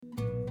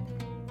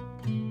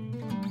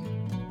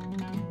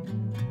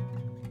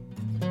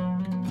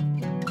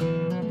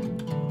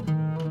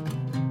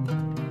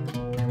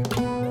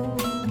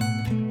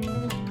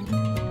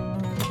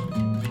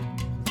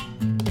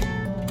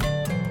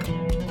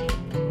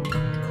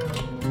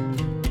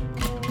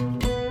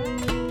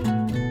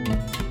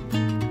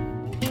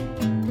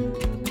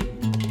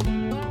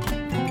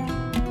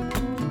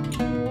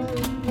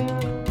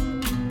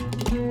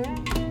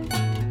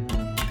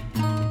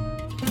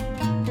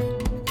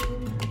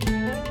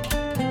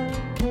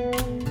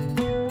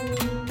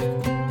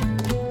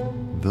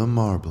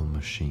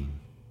machine.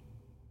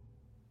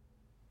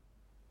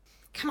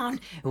 Come on,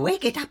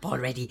 wake it up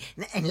already,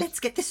 and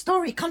let's get the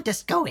story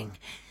contest going.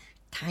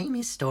 Time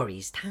is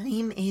stories,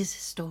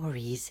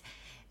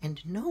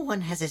 and no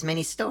one has as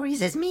many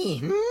stories as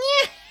me.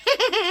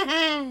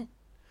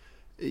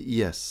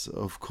 Yes,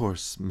 of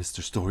course,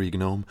 Mr. Story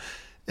Gnome.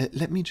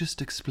 Let me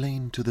just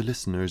explain to the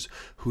listeners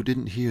who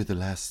didn't hear the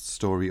last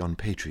story on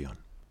Patreon.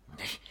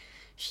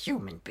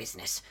 Human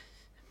business.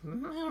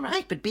 All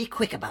right, but be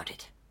quick about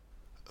it.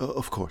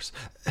 Of course.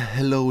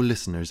 Hello,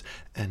 listeners,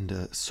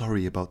 and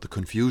sorry about the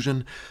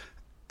confusion.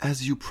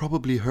 As you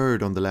probably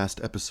heard on the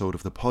last episode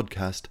of the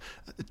podcast,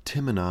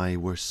 Tim and I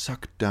were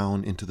sucked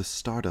down into the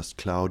stardust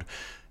cloud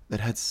that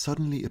had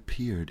suddenly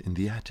appeared in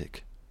the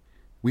attic.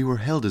 We were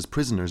held as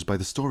prisoners by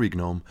the Story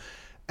Gnome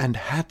and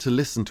had to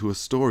listen to a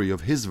story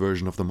of his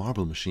version of the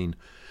marble machine.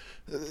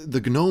 The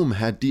gnome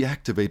had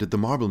deactivated the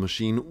marble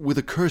machine with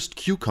a cursed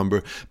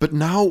cucumber, but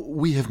now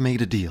we have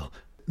made a deal.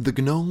 The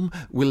gnome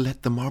will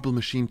let the marble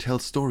machine tell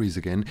stories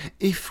again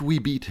if we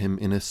beat him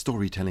in a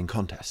storytelling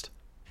contest.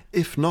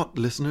 If not,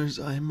 listeners,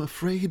 I'm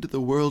afraid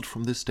the world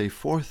from this day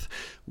forth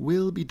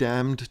will be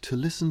damned to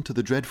listen to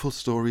the dreadful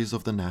stories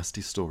of the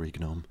nasty Story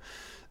Gnome.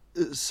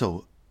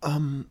 So,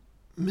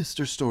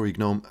 Mr. Story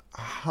Gnome,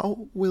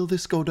 how will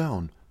this go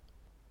down?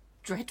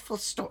 Dreadful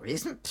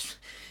stories?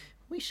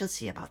 We shall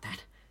see about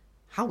that.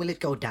 How will it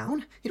go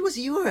down? It was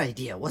your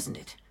idea, wasn't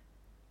it?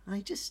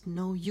 I just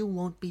know you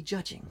won't be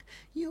judging.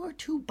 You're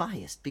too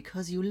biased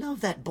because you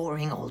love that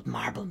boring old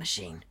marble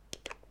machine.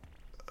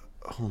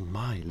 Oh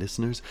my,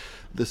 listeners,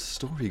 the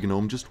Story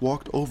Gnome just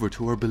walked over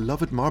to our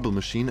beloved marble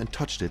machine and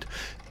touched it.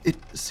 It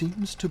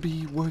seems to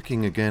be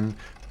working again,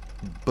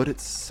 but it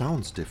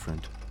sounds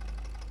different.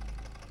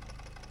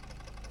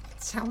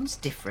 It sounds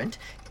different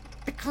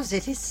because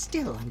it is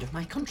still under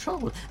my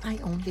control. I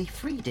only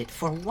freed it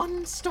for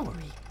one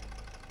story.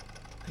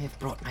 I have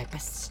brought my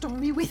best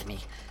story with me.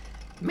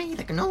 May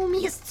the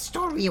gnomiest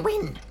story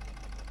win!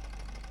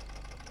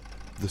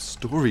 The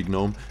Story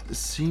Gnome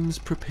seems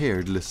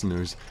prepared,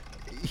 listeners.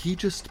 He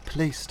just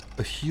placed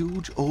a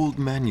huge old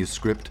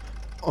manuscript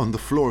on the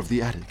floor of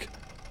the attic.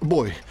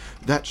 Boy,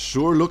 that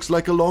sure looks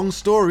like a long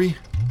story.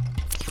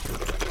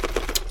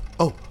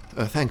 Oh,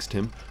 thanks,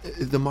 Tim.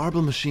 The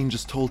marble machine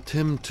just told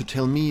Tim to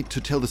tell me to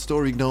tell the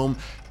Story Gnome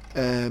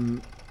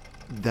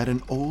that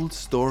an old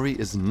story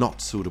is not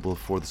suitable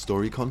for the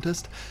story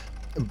contest.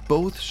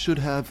 Both should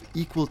have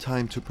equal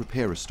time to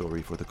prepare a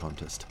story for the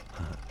contest.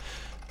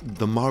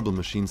 The marble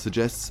machine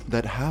suggests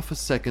that half a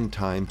second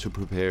time to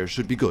prepare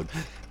should be good,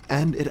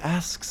 and it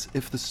asks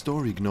if the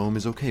Story Gnome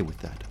is okay with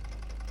that.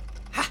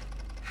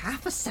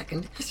 Half a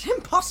second? It's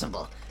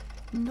impossible.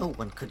 No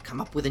one could come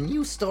up with a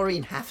new story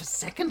in half a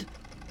second.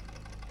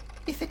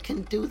 If it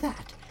can do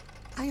that,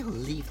 I'll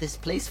leave this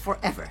place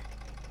forever.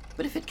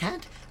 But if it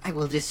can't, I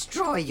will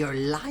destroy your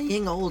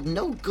lying old,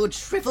 no-good,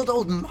 shriveled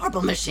old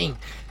marble machine.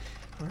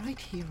 Right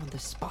here on the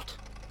spot.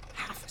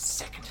 Half a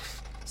second.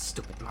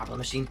 Stupid marble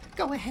machine.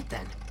 Go ahead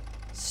then.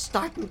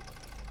 Start.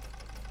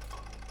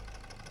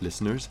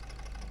 Listeners,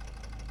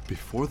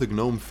 before the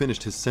gnome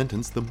finished his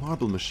sentence, the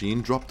marble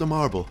machine dropped a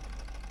marble.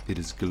 It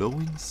is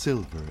glowing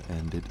silver,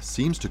 and it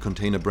seems to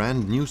contain a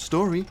brand new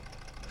story.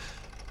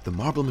 The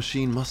marble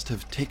machine must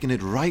have taken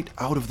it right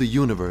out of the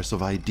universe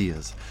of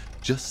ideas,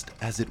 just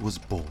as it was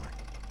born.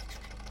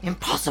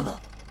 Impossible!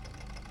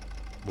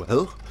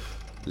 Well,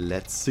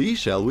 let's see,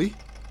 shall we?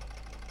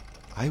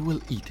 I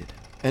will eat it,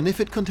 and if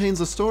it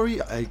contains a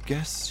story, I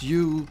guess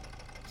you...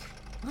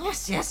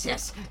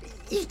 Yes.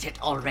 Eat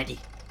it already.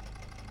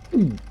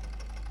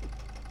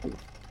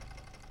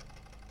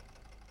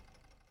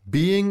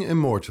 Being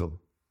Immortal.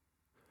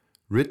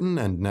 Written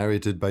and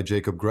narrated by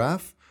Jacob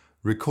Graff,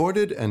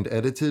 recorded and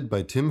edited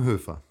by Tim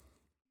Höfer.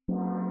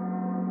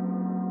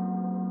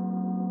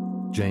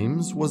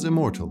 James was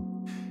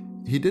immortal.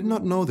 He did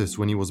not know this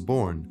when he was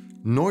born,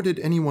 nor did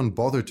anyone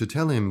bother to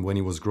tell him when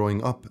he was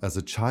growing up as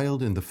a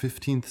child in the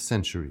 15th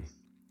century.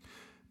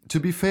 To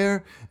be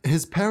fair,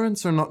 his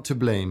parents are not to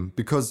blame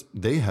because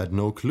they had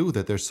no clue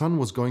that their son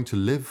was going to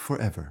live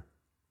forever.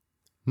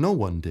 No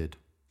one did.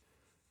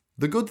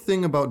 The good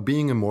thing about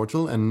being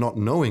immortal and not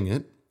knowing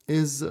it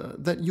is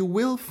that you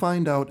will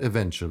find out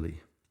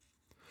eventually.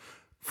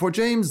 For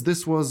James,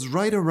 this was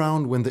right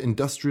around when the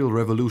Industrial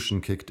Revolution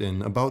kicked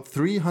in, about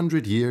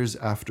 300 years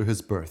after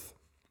his birth.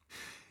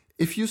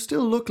 If you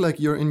still look like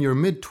you're in your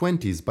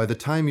mid-20s by the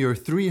time you're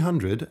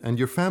 300 and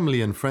your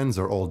family and friends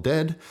are all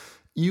dead,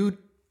 you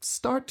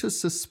start to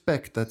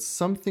suspect that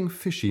something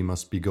fishy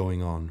must be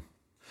going on.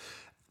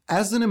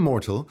 As an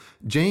immortal,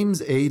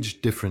 James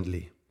aged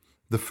differently.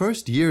 The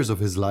first years of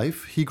his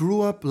life, he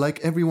grew up like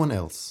everyone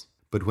else.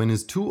 But when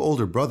his two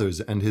older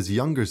brothers and his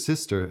younger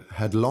sister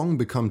had long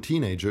become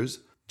teenagers,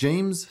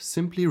 James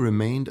simply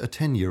remained a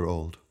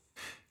 10-year-old.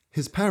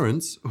 His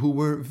parents, who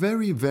were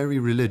very, very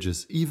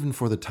religious even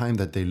for the time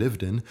that they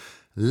lived in,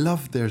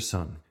 loved their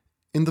son.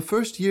 In the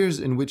first years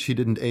in which he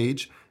didn't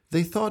age,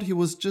 they thought he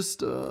was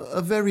just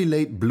a very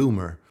late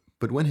bloomer.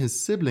 But when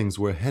his siblings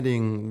were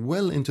heading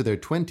well into their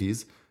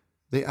 20s,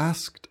 they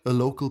asked a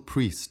local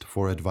priest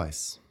for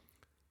advice.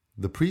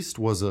 The priest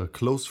was a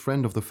close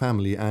friend of the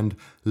family and,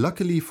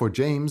 luckily for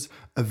James,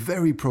 a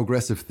very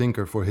progressive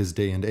thinker for his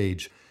day and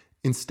age.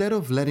 Instead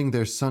of letting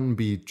their son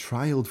be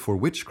trialed for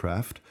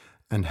witchcraft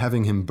and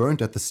having him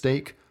burnt at the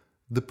stake,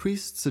 the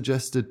priest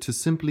suggested to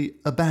simply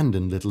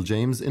abandon little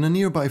James in a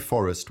nearby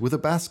forest with a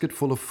basket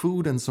full of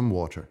food and some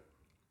water.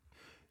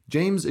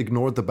 James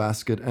ignored the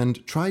basket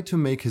and tried to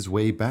make his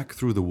way back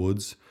through the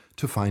woods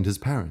to find his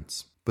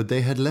parents. But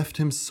they had left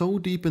him so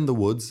deep in the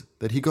woods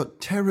that he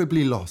got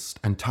terribly lost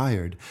and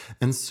tired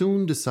and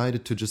soon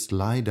decided to just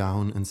lie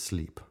down and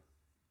sleep.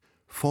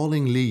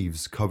 Falling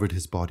leaves covered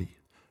his body.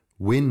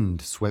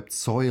 Wind swept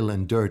soil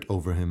and dirt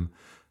over him,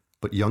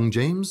 but young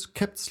James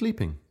kept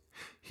sleeping.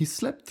 He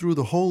slept through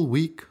the whole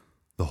week,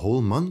 the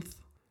whole month,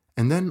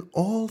 and then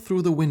all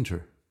through the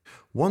winter.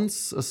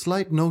 Once a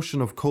slight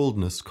notion of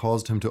coldness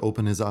caused him to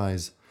open his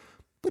eyes,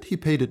 but he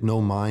paid it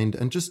no mind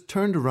and just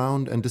turned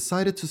around and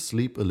decided to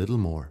sleep a little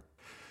more.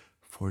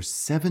 For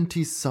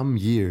 70-some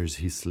years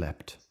he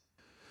slept.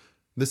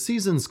 The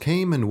seasons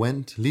came and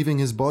went, leaving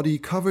his body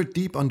covered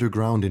deep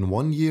underground in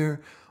one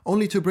year,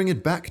 only to bring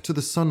it back to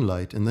the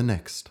sunlight in the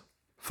next.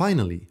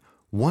 Finally,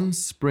 one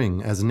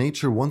spring, as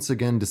nature once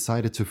again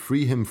decided to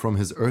free him from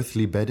his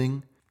earthly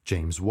bedding,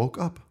 James woke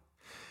up.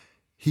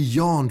 He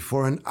yawned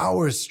for an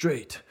hour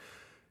straight,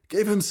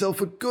 gave himself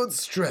a good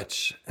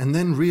stretch, and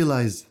then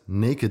realized,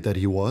 naked that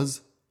he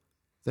was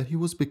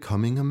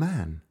becoming a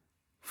man.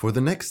 For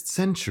the next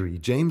century,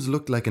 James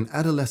looked like an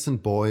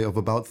adolescent boy of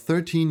about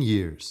 13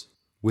 years.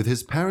 With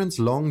his parents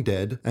long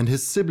dead, and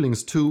his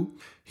siblings too,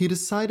 he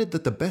decided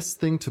that the best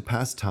thing to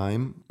pass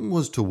time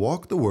was to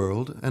walk the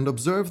world and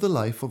observe the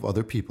life of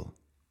other people.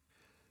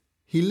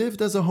 He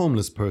lived as a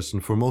homeless person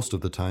for most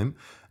of the time,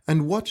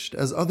 and watched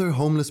as other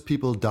homeless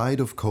people died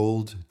of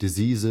cold,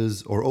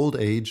 diseases, or old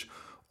age,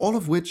 all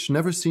of which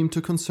never seemed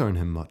to concern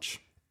him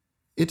much.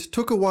 It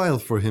took a while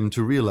for him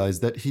to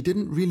realize that he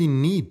didn't really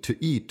need to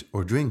eat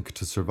or drink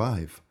to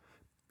survive.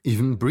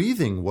 Even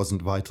breathing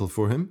wasn't vital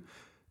for him.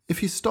 If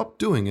he stopped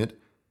doing it,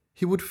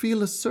 he would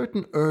feel a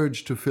certain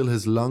urge to fill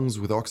his lungs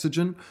with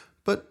oxygen,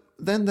 but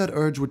then that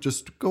urge would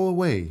just go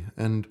away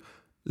and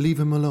leave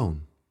him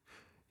alone.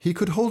 He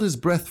could hold his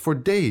breath for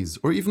days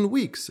or even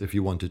weeks if he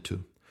wanted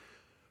to.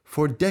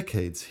 For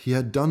decades, he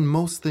had done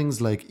most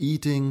things like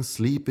eating,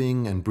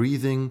 sleeping, and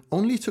breathing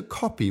only to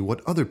copy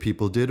what other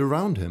people did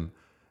around him,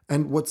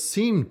 and what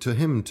seemed to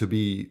him to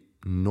be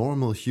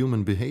normal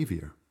human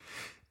behavior.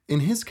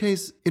 In his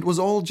case, it was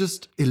all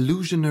just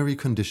illusionary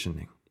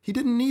conditioning. He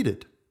didn't need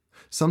it.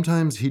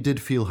 Sometimes he did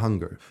feel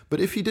hunger,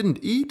 but if he didn't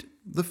eat,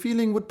 the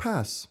feeling would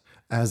pass,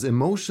 as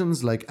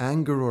emotions like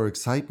anger or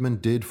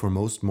excitement did for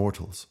most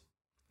mortals.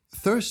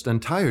 Thirst and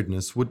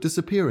tiredness would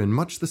disappear in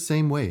much the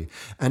same way,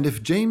 and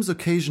if James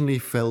occasionally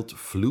felt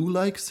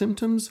flu-like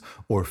symptoms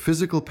or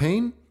physical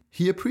pain,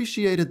 he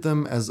appreciated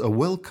them as a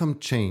welcome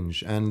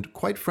change and,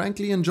 quite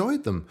frankly,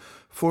 enjoyed them,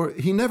 for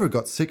he never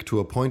got sick to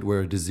a point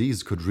where a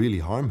disease could really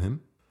harm him.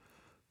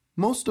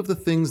 Most of the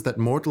things that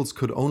mortals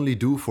could only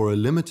do for a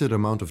limited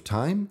amount of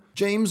time,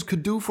 James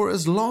could do for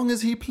as long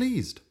as he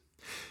pleased.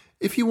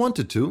 If he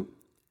wanted to,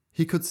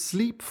 he could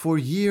sleep for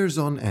years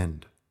on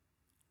end.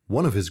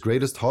 One of his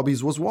greatest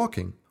hobbies was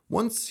walking.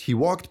 Once he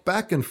walked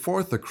back and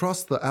forth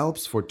across the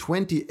Alps for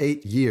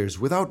 28 years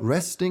without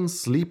resting,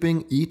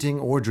 sleeping, eating,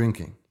 or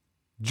drinking.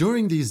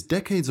 During these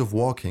decades of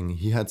walking,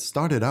 he had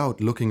started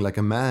out looking like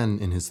a man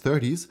in his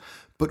 30s,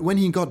 but when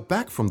he got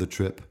back from the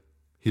trip,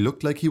 he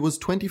looked like he was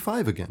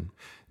 25 again.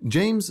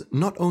 James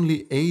not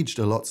only aged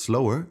a lot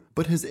slower,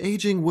 but his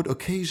aging would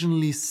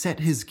occasionally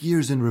set his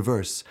gears in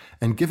reverse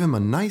and give him a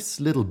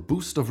nice little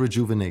boost of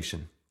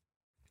rejuvenation.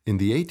 In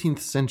the 18th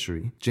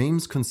century,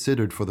 James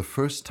considered for the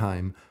first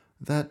time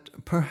that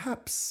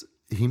perhaps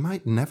he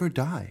might never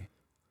die.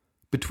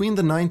 Between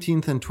the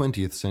 19th and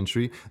 20th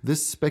century,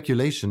 this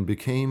speculation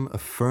became a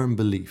firm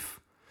belief.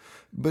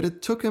 But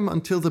it took him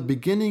until the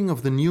beginning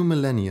of the new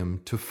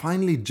millennium to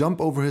finally jump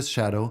over his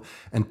shadow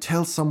and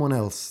tell someone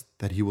else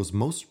that he was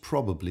most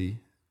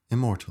probably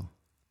immortal.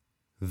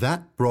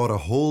 That brought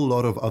a whole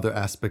lot of other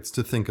aspects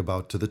to think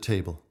about to the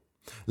table.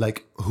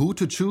 Like who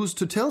to choose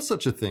to tell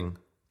such a thing.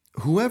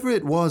 Whoever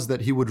it was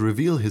that he would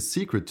reveal his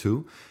secret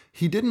to,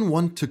 he didn't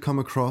want to come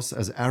across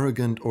as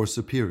arrogant or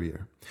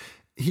superior.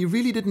 He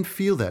really didn't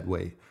feel that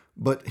way,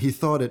 but he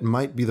thought it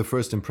might be the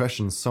first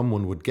impression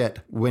someone would get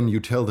when you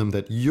tell them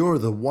that you're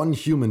the one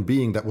human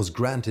being that was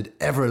granted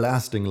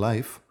everlasting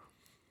life.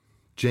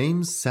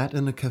 James sat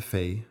in a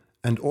cafe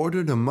and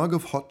ordered a mug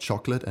of hot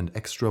chocolate and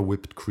extra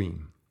whipped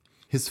cream.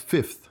 His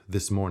fifth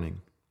this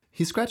morning.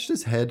 He scratched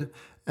his head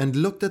and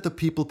looked at the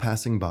people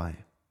passing by.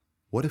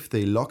 What if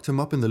they locked him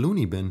up in the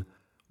loony bin?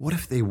 What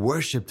if they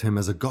worshipped him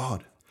as a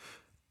god?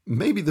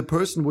 Maybe the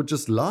person would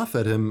just laugh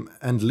at him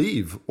and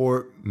leave,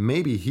 or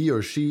maybe he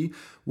or she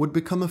would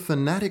become a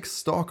fanatic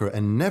stalker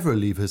and never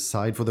leave his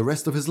side for the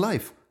rest of his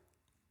life.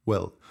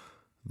 Well,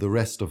 the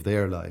rest of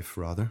their life,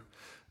 rather.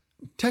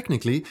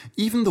 Technically,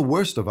 even the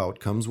worst of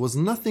outcomes was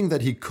nothing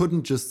that he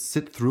couldn't just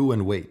sit through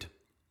and wait.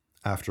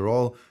 After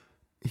all,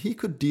 he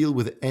could deal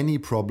with any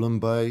problem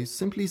by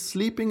simply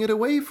sleeping it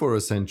away for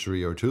a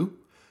century or two.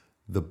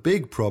 The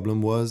big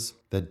problem was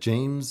that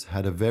James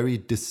had a very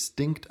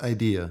distinct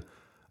idea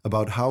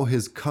about how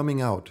his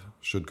coming out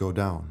should go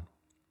down.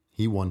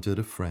 He wanted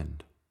a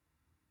friend.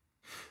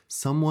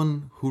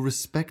 Someone who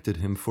respected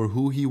him for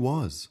who he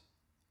was.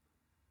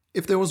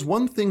 If there was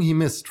one thing he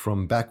missed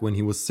from back when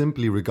he was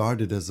simply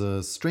regarded as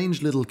a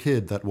strange little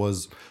kid that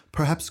was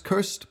perhaps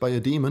cursed by a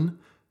demon,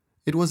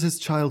 it was his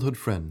childhood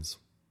friends.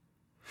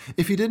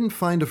 If he didn't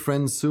find a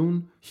friend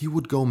soon, he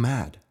would go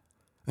mad.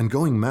 And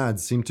going mad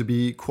seemed to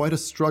be quite a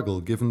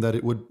struggle, given that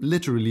it would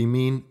literally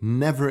mean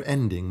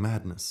never-ending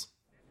madness.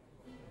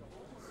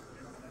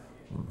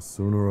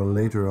 Sooner or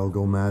later I'll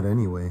go mad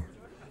anyway,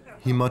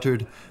 he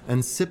muttered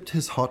and sipped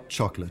his hot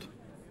chocolate.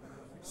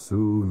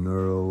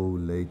 Sooner or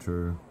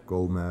later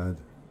go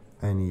mad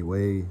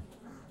anyway.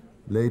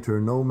 Later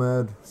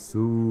nomad,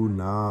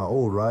 sooner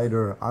all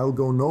rider, I'll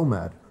go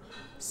nomad.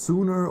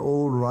 Sooner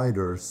all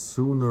rider,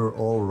 sooner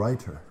all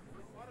writer.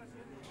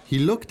 He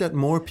looked at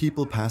more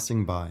people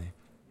passing by.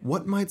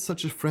 What might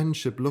such a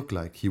friendship look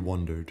like, he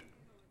wondered.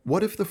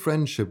 What if the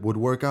friendship would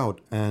work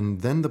out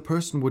and then the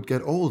person would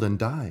get old and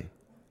die?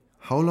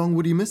 How long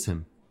would he miss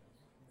him?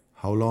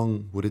 How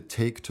long would it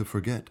take to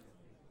forget?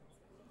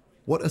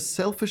 What a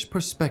selfish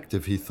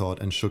perspective, he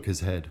thought, and shook his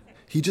head.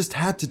 He just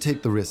had to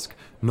take the risk,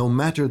 no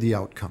matter the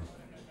outcome.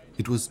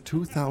 It was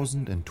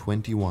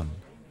 2021,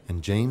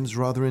 and James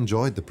rather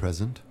enjoyed the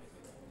present.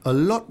 A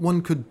lot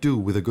one could do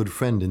with a good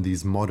friend in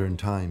these modern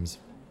times.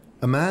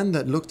 A man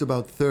that looked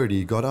about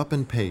 30 got up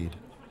and paid.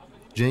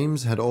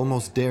 James had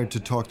almost dared to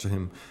talk to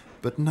him,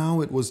 but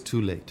now it was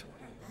too late.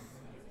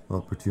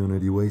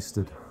 Opportunity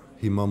wasted,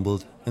 he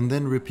mumbled, and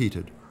then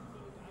repeated.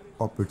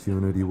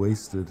 Opportunity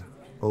wasted.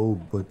 Oh,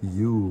 but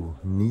you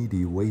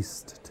needy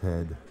waste,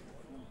 Ted.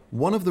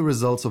 One of the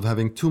results of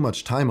having too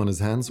much time on his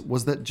hands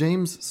was that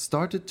James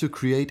started to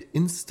create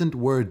instant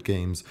word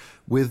games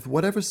with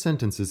whatever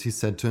sentences he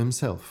said to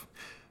himself.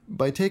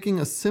 By taking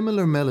a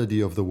similar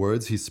melody of the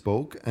words he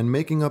spoke and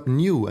making up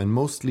new and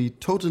mostly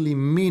totally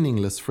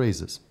meaningless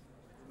phrases.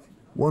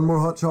 One more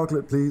hot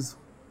chocolate, please,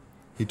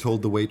 he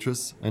told the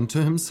waitress, and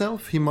to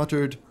himself he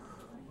muttered,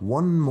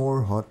 One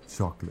more hot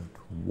chocolate.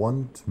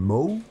 Want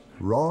mo,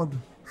 rod,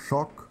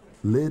 shock,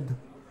 lid.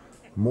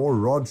 More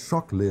rod,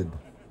 shock, lid.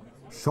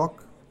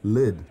 Shock,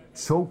 lid.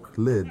 Choke,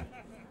 lid.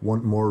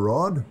 Want more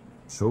rod?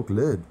 Choke,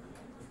 lid.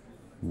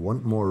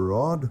 Want more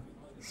rod?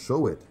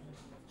 Show it.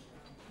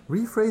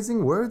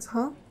 Rephrasing words,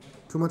 huh?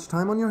 Too much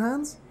time on your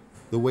hands?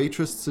 The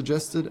waitress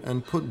suggested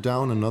and put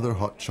down another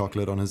hot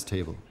chocolate on his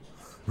table.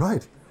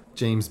 Right.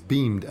 James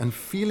beamed, and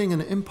feeling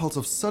an impulse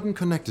of sudden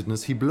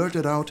connectedness, he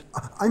blurted out,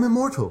 I'm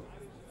Immortal.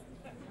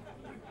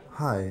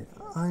 Hi,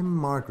 I'm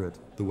Margaret.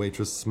 The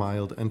waitress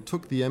smiled and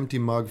took the empty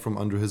mug from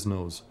under his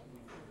nose.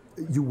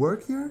 You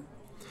work here?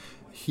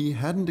 He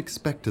hadn't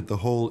expected the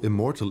whole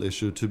Immortal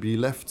issue to be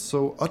left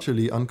so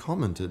utterly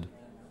uncommented.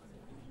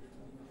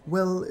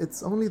 Well,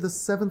 it's only the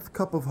 7th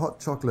cup of hot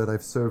chocolate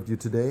I've served you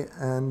today,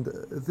 and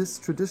this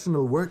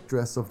traditional work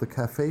dress of the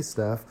cafe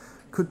staff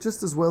could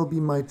just as well be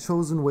my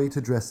chosen way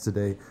to dress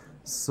today,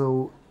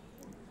 so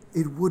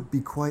it would be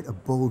quite a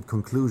bold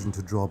conclusion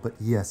to draw, but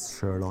yes,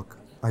 Sherlock,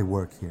 I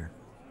work here.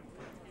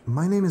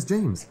 My name is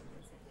James,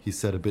 he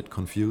said, a bit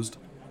confused.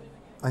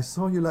 I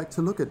saw you like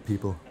to look at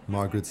people,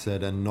 Margaret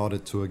said, and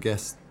nodded to a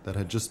guest that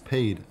had just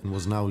paid and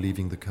was now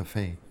leaving the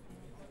cafe.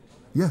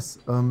 Yes,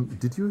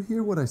 did you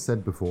hear what I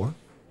said before?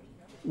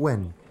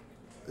 When?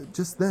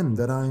 Just then,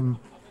 that I'm...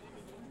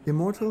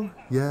 Immortal?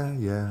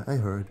 Yeah, I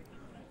heard.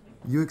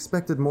 You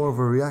expected more of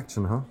a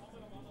reaction, huh?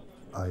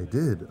 I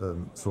did,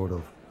 sort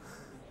of.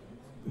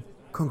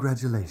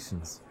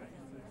 Congratulations.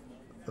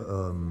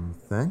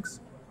 Thanks?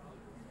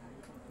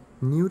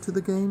 New to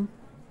the game?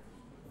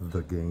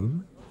 The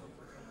game?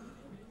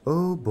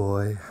 Oh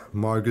boy.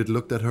 Margaret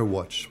looked at her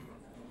watch.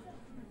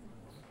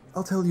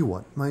 I'll tell you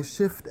what, my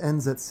shift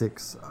ends at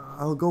 6.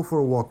 I'll go for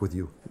a walk with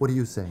you. What do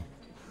you say?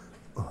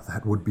 Oh,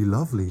 that would be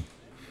lovely.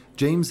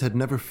 James had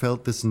never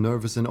felt this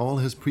nervous in all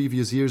his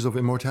previous years of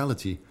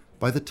immortality.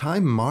 By the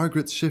time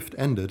Margaret's shift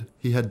ended,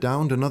 he had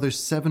downed another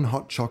 7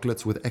 hot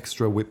chocolates with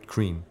extra whipped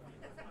cream.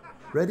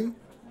 Ready?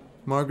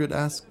 Margaret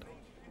asked.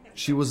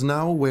 She was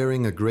now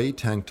wearing a grey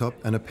tank top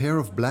and a pair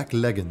of black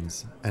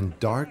leggings and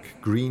dark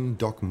green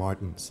Doc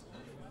Martens.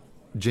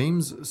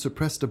 James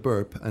suppressed a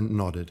burp and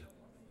nodded.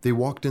 They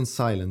walked in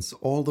silence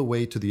all the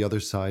way to the other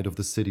side of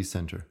the city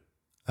center.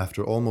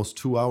 After almost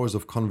 2 hours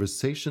of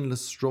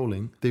conversationless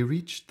strolling, they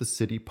reached the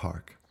city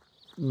park.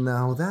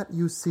 Now that,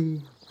 you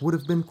see, would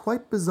have been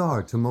quite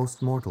bizarre to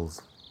most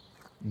mortals.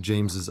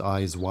 James's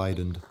eyes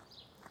widened.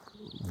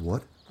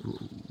 What?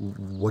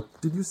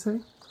 What did you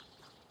say?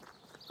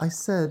 I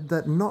said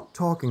that not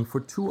talking for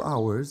 2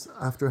 hours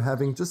after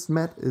having just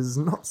met is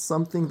not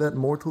something that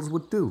mortals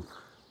would do.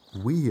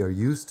 We are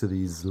used to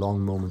these long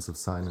moments of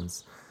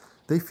silence.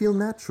 They feel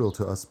natural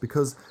to us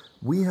because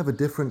we have a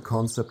different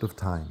concept of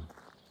time.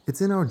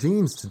 It's in our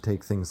genes to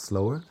take things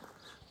slower.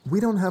 We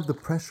don't have the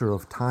pressure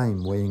of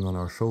time weighing on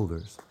our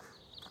shoulders.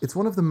 It's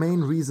one of the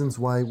main reasons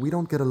why we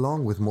don't get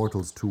along with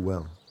mortals too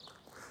well.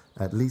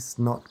 At least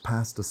not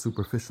past a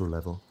superficial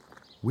level.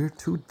 We're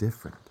too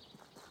different.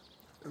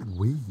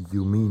 We?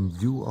 You mean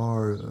you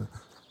are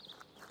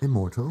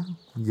immortal?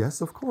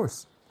 Yes, of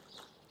course.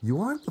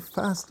 You aren't the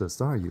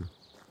fastest, are you?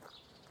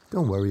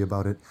 Don't worry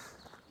about it.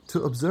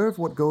 To observe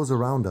what goes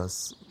around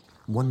us,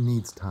 one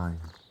needs time.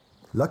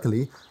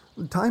 Luckily,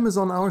 time is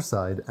on our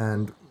side,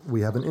 and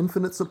we have an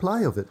infinite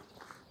supply of it.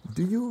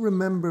 Do you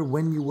remember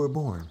when you were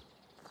born?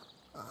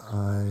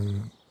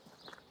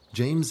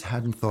 James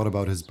hadn't thought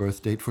about his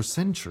birth date for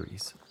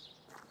centuries.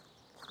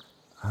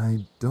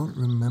 I don't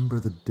remember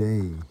the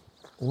day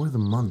or the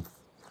month.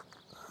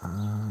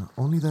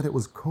 Only that it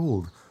was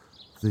cold.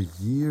 The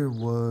year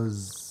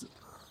was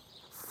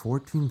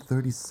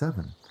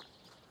 1437.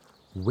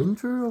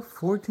 Winter of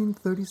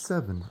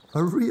 1437.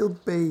 A real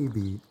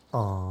baby.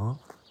 Ah,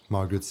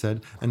 Margaret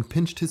said, and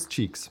pinched his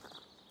cheeks.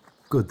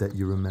 good that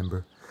you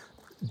remember.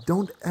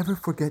 Don't ever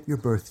forget your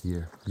birth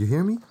year. You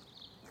hear me?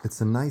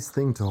 It's a nice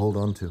thing to hold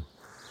on to.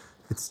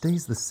 It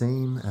stays the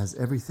same as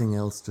everything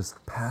else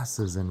just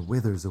passes and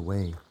withers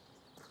away.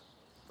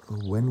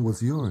 When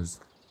was yours?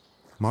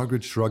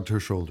 Margaret shrugged her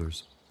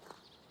shoulders.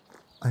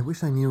 I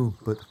wish I knew,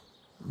 but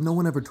no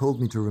one ever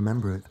told me to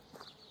remember it.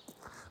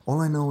 All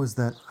I know is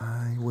that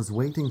I was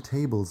waiting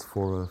tables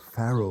for a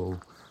pharaoh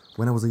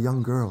when I was a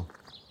young girl.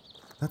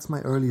 That's my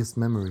earliest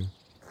memory.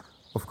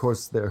 Of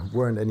course, there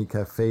weren't any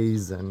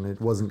cafes, and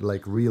it wasn't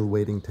like real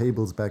waiting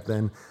tables back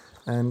then,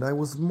 and I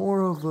was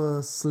more of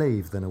a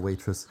slave than a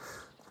waitress.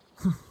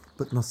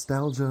 But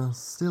nostalgia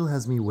still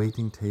has me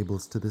waiting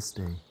tables to this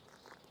day.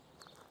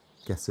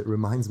 Guess it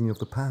reminds me of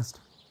the past.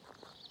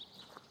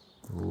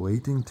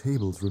 Waiting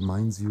tables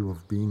reminds you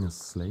of being a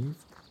slave?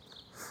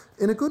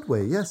 In a good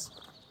way, yes.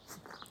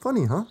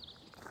 Funny, huh?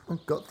 I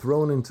got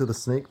thrown into the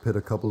snake pit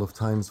a couple of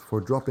times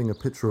for dropping a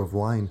pitcher of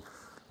wine.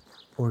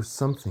 Or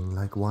something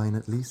like wine,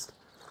 at least.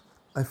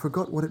 I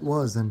forgot what it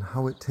was and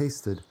how it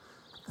tasted,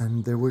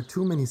 and there were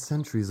too many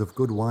centuries of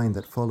good wine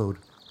that followed.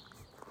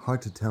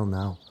 Hard to tell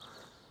now.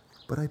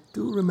 But I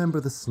do remember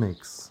the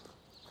snakes.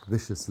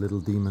 Vicious little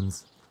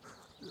demons.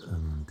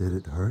 Did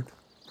it hurt?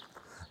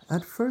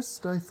 At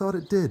first, I thought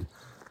it did,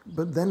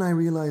 but then I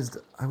realized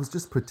I was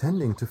just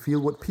pretending to feel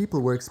what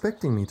people were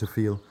expecting me to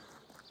feel.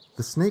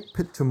 The snake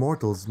pit to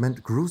mortals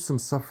meant gruesome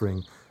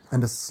suffering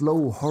and a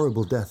slow,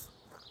 horrible death.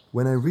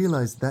 When I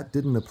realized that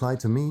didn't apply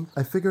to me,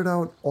 I figured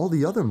out all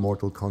the other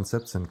mortal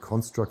concepts and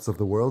constructs of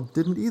the world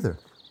didn't either.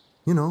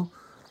 You know,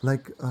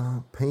 like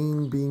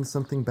pain being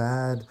something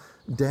bad,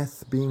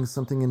 death being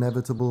something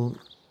inevitable.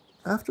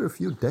 After a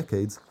few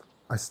decades,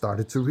 I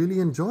started to really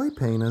enjoy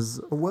pain as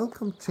a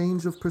welcome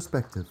change of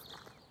perspective.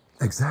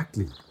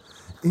 Exactly.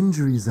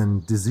 Injuries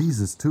and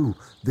diseases, too.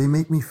 They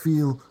make me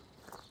feel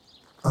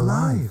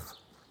alive.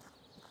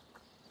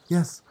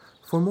 Yes,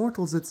 for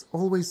mortals it's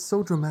always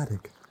so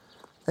dramatic.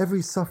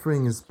 Every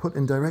suffering is put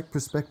in direct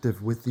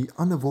perspective with the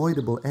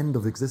unavoidable end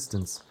of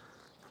existence.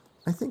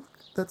 I think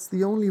that's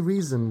the only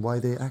reason why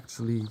they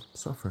actually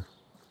suffer.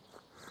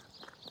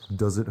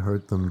 Does it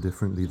hurt them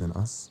differently than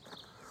us?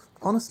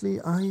 Honestly,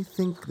 I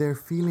think their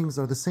feelings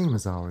are the same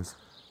as ours.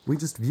 We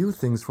just view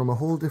things from a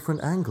whole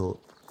different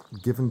angle,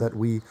 given that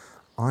we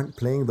aren't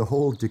playing the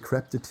whole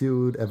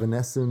decrepitude,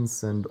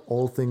 evanescence, and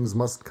all things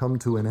must come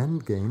to an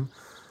end game.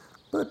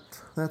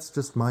 But that's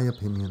just my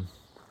opinion.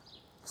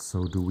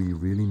 So do we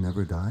really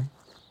never die?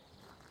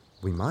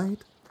 We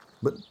might,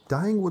 but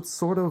dying would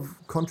sort of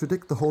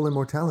contradict the whole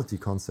immortality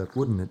concept,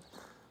 wouldn't it?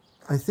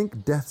 I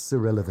think death's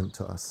irrelevant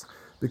to us,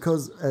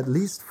 because at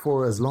least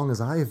for as long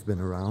as I've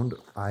been around,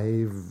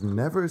 I've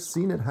never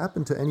seen it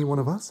happen to any one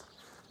of us.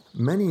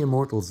 Many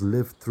immortals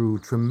lived through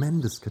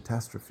tremendous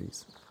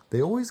catastrophes.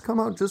 They always come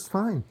out just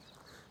fine.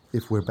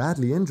 If we're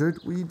badly injured,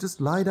 we just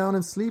lie down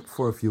and sleep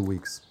for a few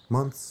weeks,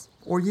 months,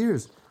 or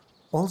years.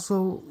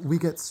 Also, we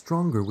get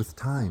stronger with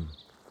time.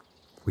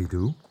 We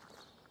do?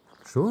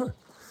 Sure.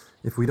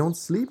 If we don't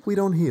sleep, we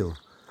don't heal.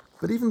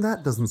 But even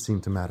that doesn't seem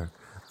to matter.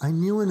 I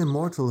knew an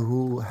immortal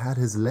who had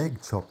his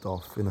leg chopped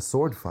off in a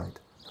sword fight.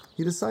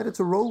 He decided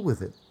to roll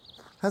with it.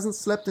 Hasn't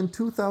slept in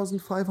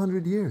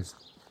 2,500 years.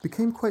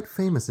 Became quite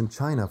famous in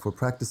China for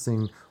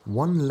practicing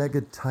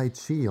one-legged Tai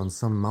Chi on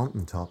some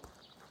mountaintop.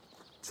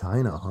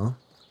 China, huh?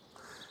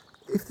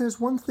 If there's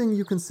one thing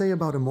you can say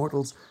about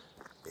immortals,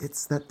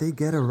 it's that they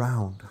get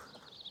around.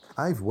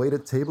 I've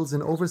waited tables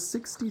in over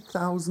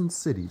 60,000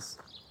 cities.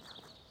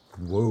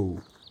 Whoa.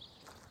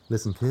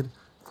 Listen, kid,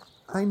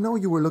 I know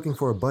you were looking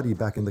for a buddy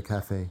back in the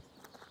cafe.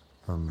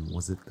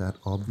 Was it that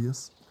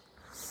obvious?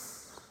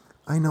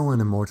 I know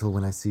an immortal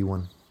when I see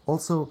one.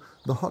 Also,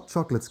 the hot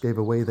chocolates gave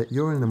away that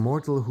you're an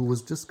immortal who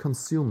was just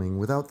consuming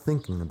without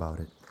thinking about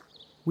it.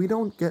 We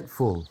don't get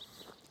full.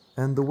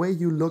 And the way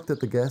you looked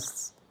at the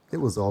guests, it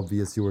was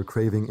obvious you were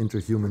craving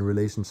interhuman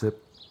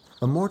relationship.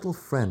 A mortal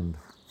friend.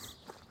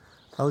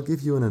 I'll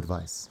give you an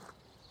advice.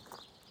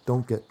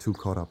 Don't get too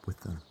caught up with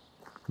them.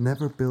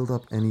 Never build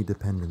up any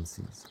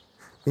dependencies.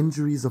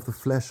 Injuries of the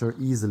flesh are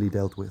easily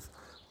dealt with,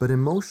 but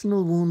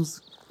emotional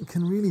wounds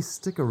can really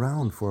stick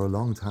around for a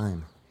long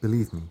time.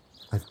 Believe me,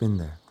 I've been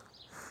there.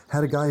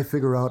 Had a guy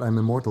figure out I'm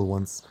immortal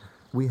once.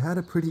 We had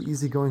a pretty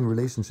easygoing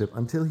relationship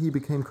until he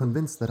became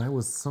convinced that I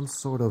was some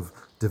sort of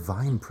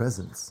divine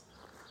presence.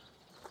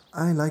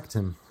 I liked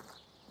him.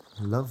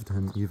 Loved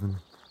him even.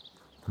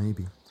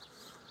 Maybe.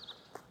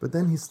 But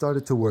then he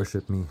started to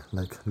worship me,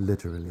 like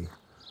literally.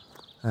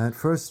 At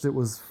first it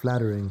was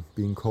flattering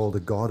being called a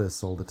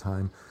goddess all the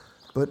time,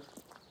 but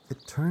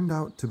it turned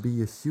out to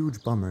be a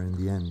huge bummer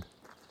in the end.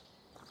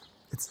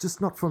 It's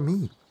just not for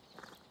me.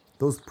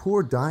 Those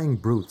poor dying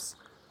brutes.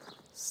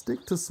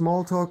 Stick to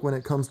small talk when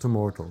it comes to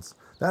mortals.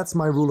 That's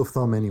my rule of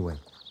thumb anyway.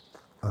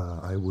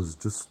 I was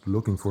just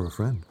looking for a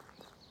friend.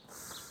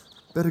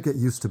 Better get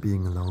used to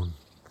being alone.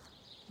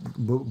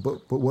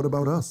 But what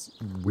about us?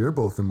 We're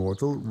both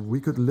immortal. We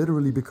could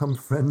literally become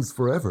friends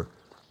forever.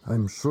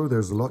 I'm sure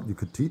there's a lot you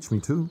could teach me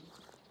too.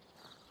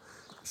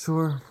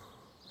 Sure,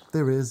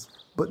 there is,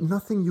 but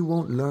nothing you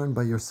won't learn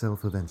by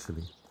yourself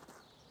eventually.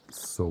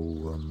 So,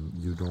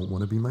 you don't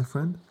want to be my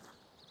friend?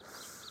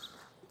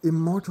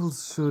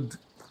 Immortals should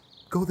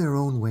go their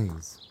own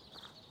ways.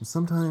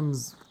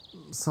 Sometimes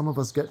some of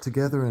us get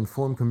together and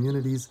form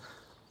communities.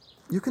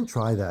 You can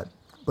try that,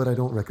 but I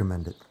don't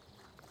recommend it.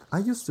 I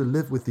used to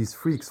live with these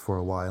freaks for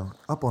a while,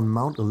 up on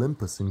Mount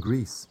Olympus in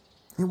Greece.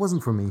 It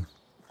wasn't for me.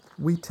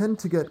 We tend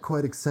to get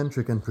quite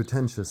eccentric and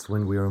pretentious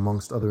when we are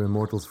amongst other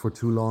immortals for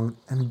too long,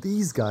 and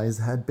these guys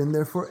had been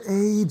there for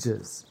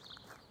ages.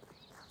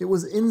 It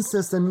was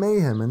incest and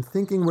mayhem and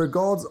thinking we're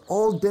gods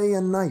all day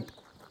and night.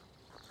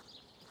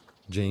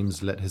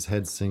 James let his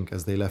head sink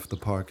as they left the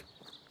park.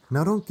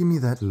 Now don't give me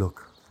that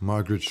look.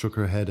 Margaret shook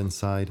her head and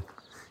sighed.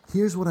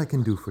 Here's what I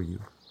can do for you.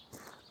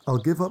 I'll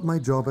give up my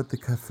job at the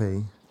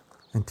cafe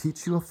and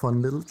teach you a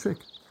fun little trick.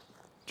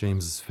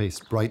 James's face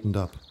brightened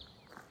up.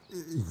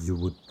 You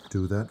would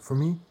do that for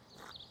me?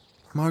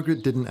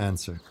 Margaret didn't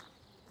answer.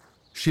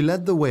 She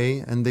led the way,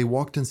 and they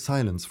walked in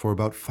silence for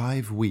about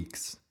 5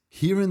 weeks.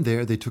 Here and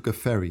there they took a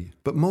ferry,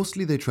 but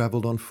mostly they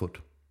traveled on foot.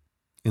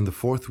 In the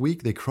 4th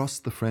week they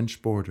crossed the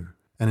French border,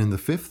 and in the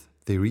 5th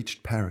they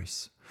reached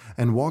Paris,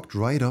 and walked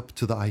right up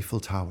to the Eiffel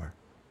Tower.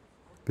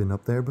 Been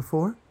up there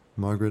before?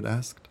 Margaret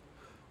asked.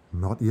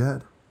 Not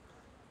yet.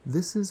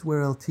 This is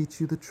where I'll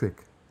teach you the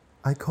trick.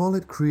 I call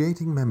it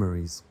creating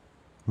memories.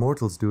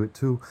 Mortals do it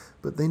too,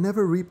 but they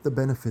never reap the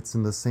benefits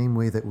in the same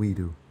way that we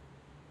do.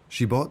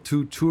 She bought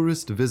 2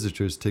 tourist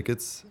visitors'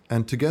 tickets,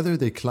 and together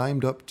they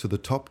climbed up to the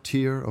top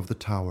tier of the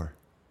tower.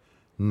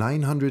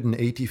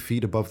 980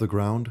 feet above the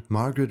ground,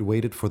 Margaret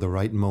waited for the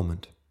right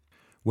moment.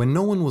 When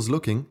no one was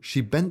looking,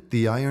 she bent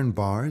the iron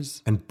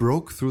bars and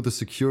broke through the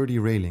security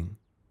railing.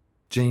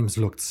 James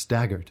looked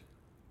staggered.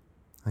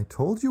 I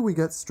told you we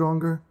get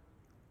stronger.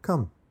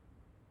 Come.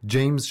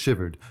 James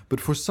shivered, but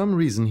for some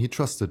reason he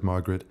trusted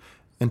Margaret,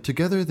 and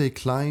together they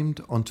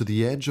climbed onto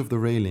the edge of the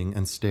railing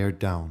and stared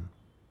down.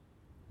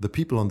 The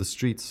people on the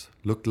streets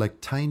looked like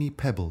tiny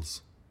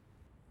pebbles.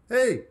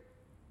 "Hey!"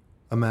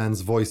 a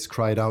man's voice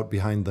cried out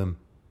behind them.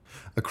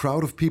 A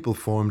crowd of people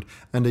formed,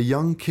 and a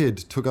young kid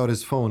took out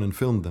his phone and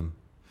filmed them.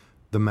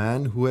 The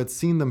man who had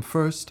seen them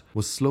first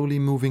was slowly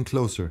moving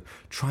closer,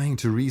 trying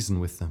to reason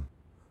with them.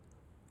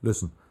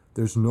 Listen,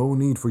 there's no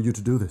need for you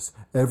to do this.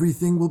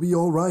 Everything will be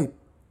all right.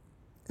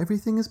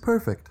 Everything is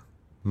perfect,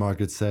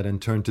 Margaret said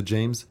and turned to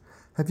James.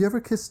 Have you ever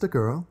kissed a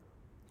girl?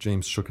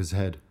 James shook his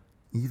head.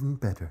 Even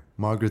better,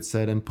 Margaret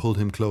said and pulled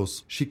him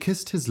close. She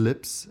kissed his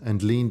lips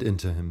and leaned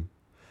into him.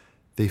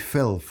 They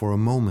fell for a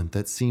moment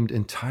that seemed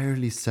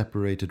entirely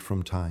separated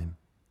from time.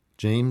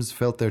 James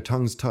felt their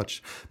tongues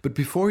touch, but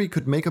before he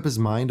could make up his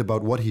mind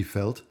about what he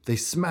felt, they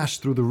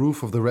smashed through the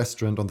roof of the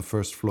restaurant on the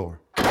 1st floor.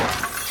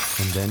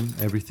 And then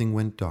everything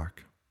went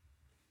dark.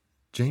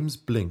 James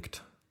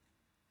blinked.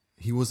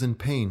 He was in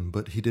pain,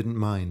 but he didn't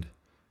mind.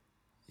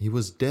 He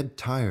was dead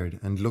tired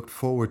and looked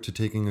forward to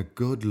taking a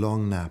good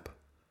long nap.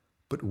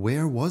 But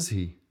where was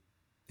he?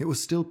 It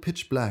was still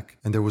pitch black,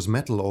 and there was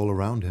metal all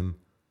around him.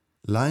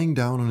 Lying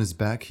down on his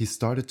back, he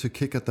started to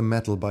kick at the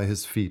metal by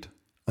his feet,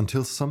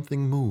 until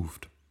something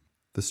moved.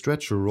 The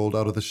stretcher rolled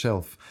out of the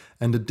shelf,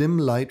 and a dim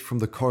light from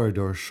the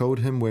corridor showed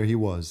him where he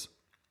was.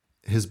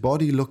 His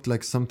body looked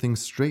like something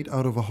straight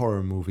out of a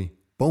horror movie.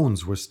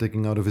 Bones were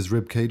sticking out of his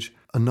ribcage,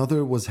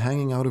 another was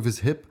hanging out of his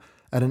hip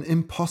at an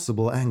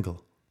impossible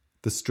angle.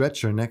 The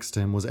stretcher next to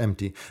him was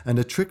empty, and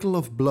a trickle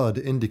of blood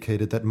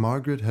indicated that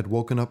Margaret had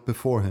woken up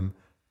before him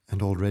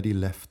and already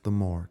left the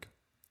morgue.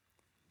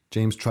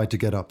 James tried to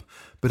get up,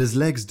 but his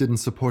legs didn't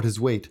support his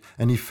weight,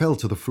 and he fell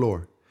to the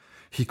floor.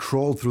 He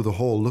crawled through the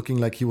hole, looking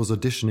like he was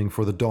auditioning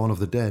for the Dawn of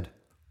the Dead.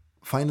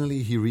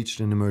 Finally, he reached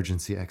an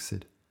emergency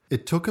exit.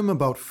 It took him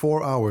about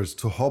 4 hours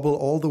to hobble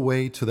all the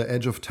way to the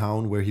edge of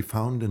town, where he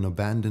found an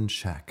abandoned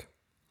shack.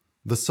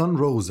 The sun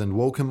rose and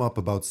woke him up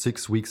about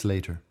 6 weeks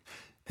later.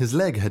 His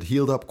leg had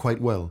healed up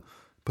quite well,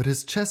 but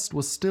his chest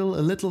was still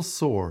a little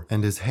sore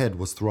and his head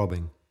was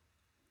throbbing.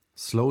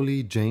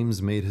 Slowly,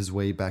 James made his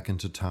way back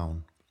into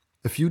town.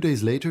 A few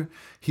days later,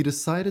 he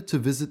decided to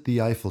visit the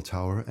Eiffel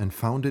Tower and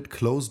found it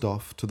closed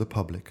off to the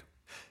public.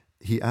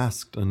 He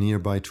asked a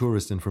nearby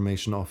tourist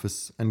information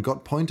office and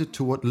got pointed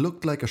to what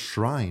looked like a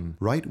shrine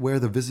right where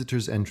the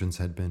visitor's entrance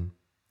had been.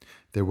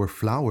 There were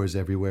flowers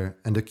everywhere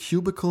and a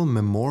cubical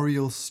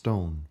memorial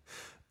stone.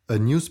 A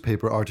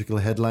newspaper article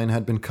headline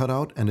had been cut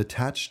out and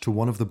attached to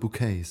one of the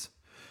bouquets.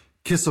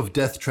 Kiss of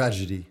death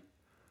tragedy.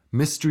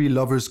 Mystery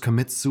lovers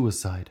commit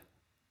suicide.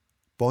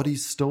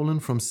 Bodies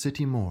stolen from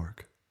city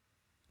morgue.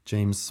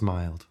 James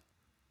smiled.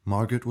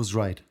 Margaret was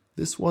right.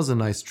 This was a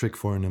nice trick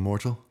for an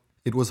immortal.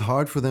 It was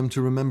hard for them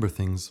to remember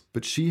things,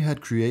 but she had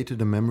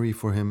created a memory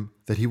for him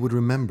that he would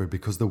remember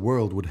because the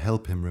world would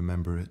help him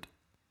remember it.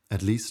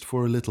 At least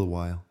for a little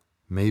while.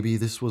 Maybe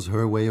this was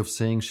her way of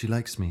saying she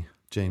likes me,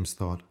 James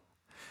thought.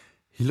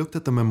 He looked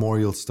at the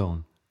memorial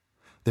stone.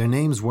 Their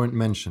names weren't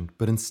mentioned,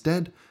 but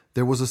instead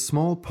there was a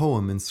small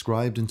poem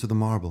inscribed into the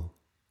marble.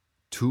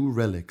 2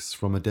 relics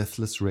from a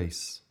deathless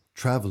race,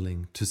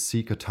 traveling to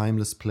seek a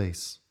timeless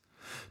place.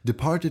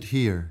 Departed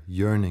here,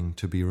 yearning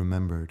to be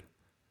remembered.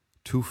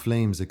 2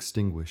 flames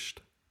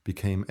extinguished,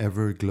 became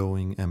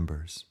ever-glowing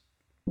embers.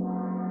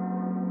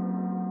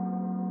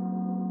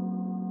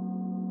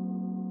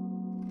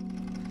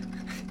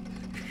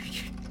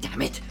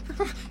 Damn it!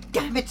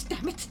 Damn it,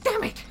 damn it,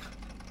 damn it!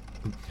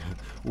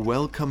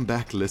 Welcome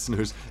back,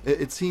 listeners.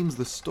 It seems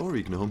the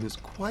story gnome is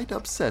quite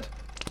upset.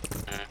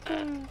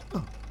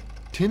 Oh.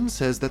 Tim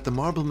says that the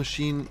marble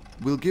machine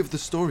will give the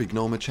story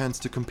gnome a chance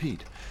to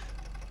compete.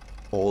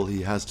 All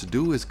he has to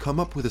do is come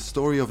up with a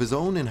story of his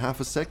own in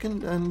half a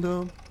second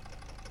and,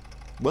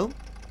 well,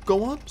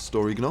 go on,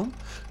 story gnome.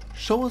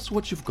 Show us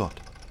what you've got.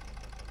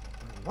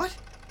 What?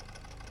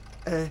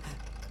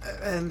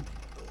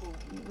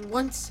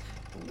 Once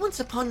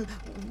upon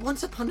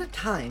a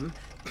time,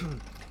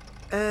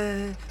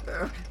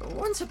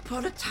 once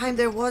upon a time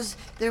there was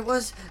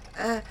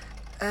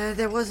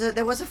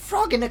a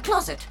frog in a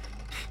closet.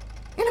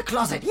 In a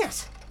closet,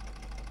 yes.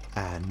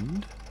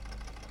 And?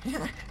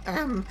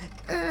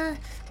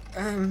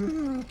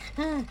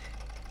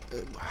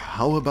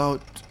 How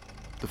about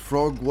the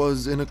frog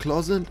was in a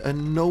closet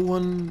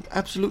and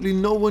absolutely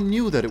no one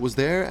knew that it was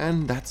there,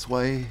 and that's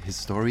why his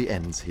story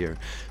ends here.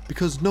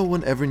 Because no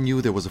one ever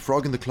knew there was a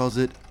frog in the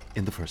closet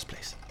in the first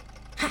place.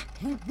 Ha,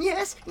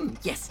 yes,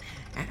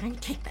 I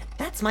take that.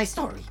 That's my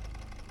story.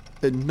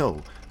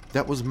 No,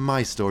 that was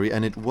my story,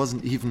 and it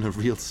wasn't even a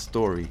real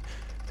story.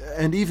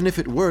 And even if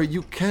it were,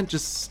 you can't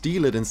just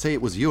steal it and say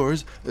it was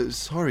yours.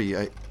 Sorry,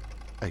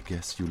 I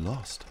guess you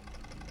lost.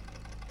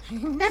 I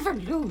never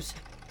lose.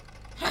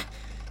 Ha,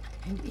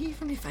 and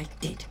even if I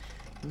did,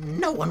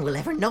 no one will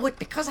ever know it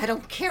because I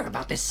don't care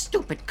about this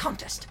stupid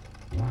contest.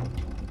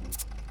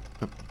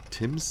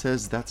 Tim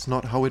says that's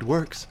not how it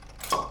works.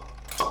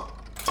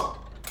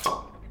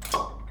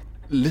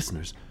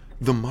 Listeners,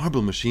 the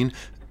marble machine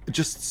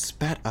just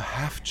spat a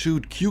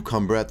half-chewed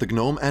cucumber at the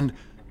gnome, and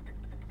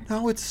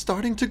now it's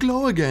starting to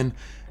glow again.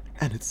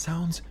 And it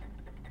sounds...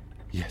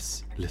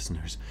 Yes,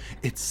 listeners,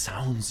 it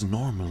sounds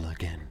normal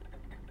again.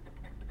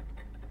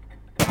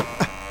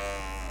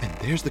 And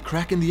there's the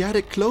crack in the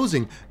attic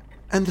closing,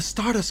 and the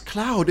stardust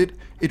cloud,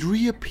 it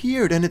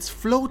reappeared, and it's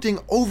floating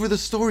over the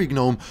story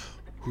gnome,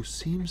 who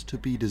seems to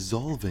be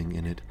dissolving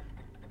in it.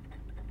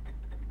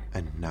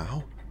 And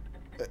now...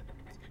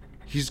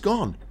 he's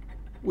gone,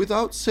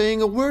 without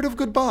saying a word of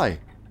goodbye.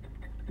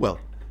 Well,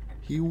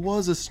 he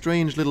was a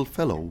strange little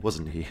fellow,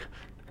 wasn't he?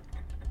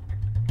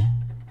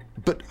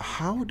 But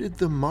how did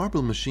the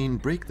marble machine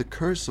break the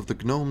curse of the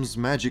gnome's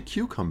magic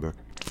cucumber?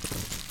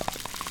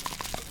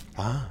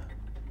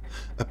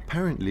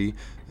 Apparently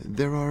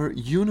there are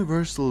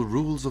universal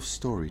rules of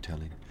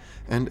storytelling,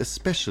 and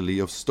especially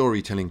of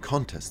storytelling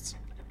contests.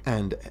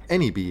 And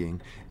any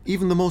being,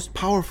 even the most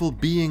powerful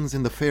beings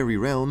in the fairy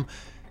realm,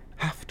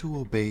 have to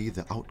obey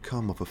the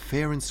outcome of a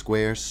fair and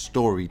square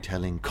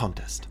storytelling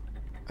contest.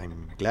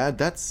 I'm glad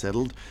that's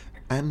settled,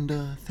 and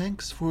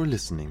thanks for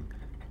listening.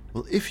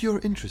 Well, if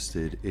you're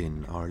interested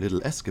in our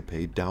little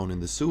escapade down in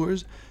the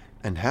sewers,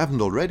 and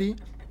haven't already,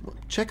 well,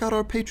 check out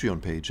our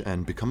Patreon page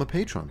and become a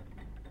patron.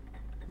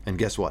 And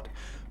guess what?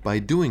 By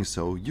doing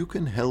so, you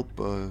can help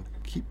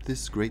keep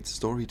this great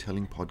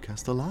storytelling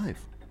podcast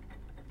alive.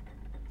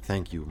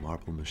 Thank you,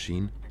 Marble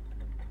Machine.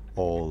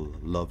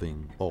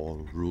 All-loving,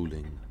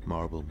 all-ruling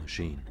Marble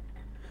Machine.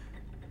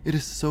 It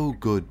is so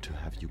good to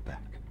have you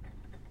back.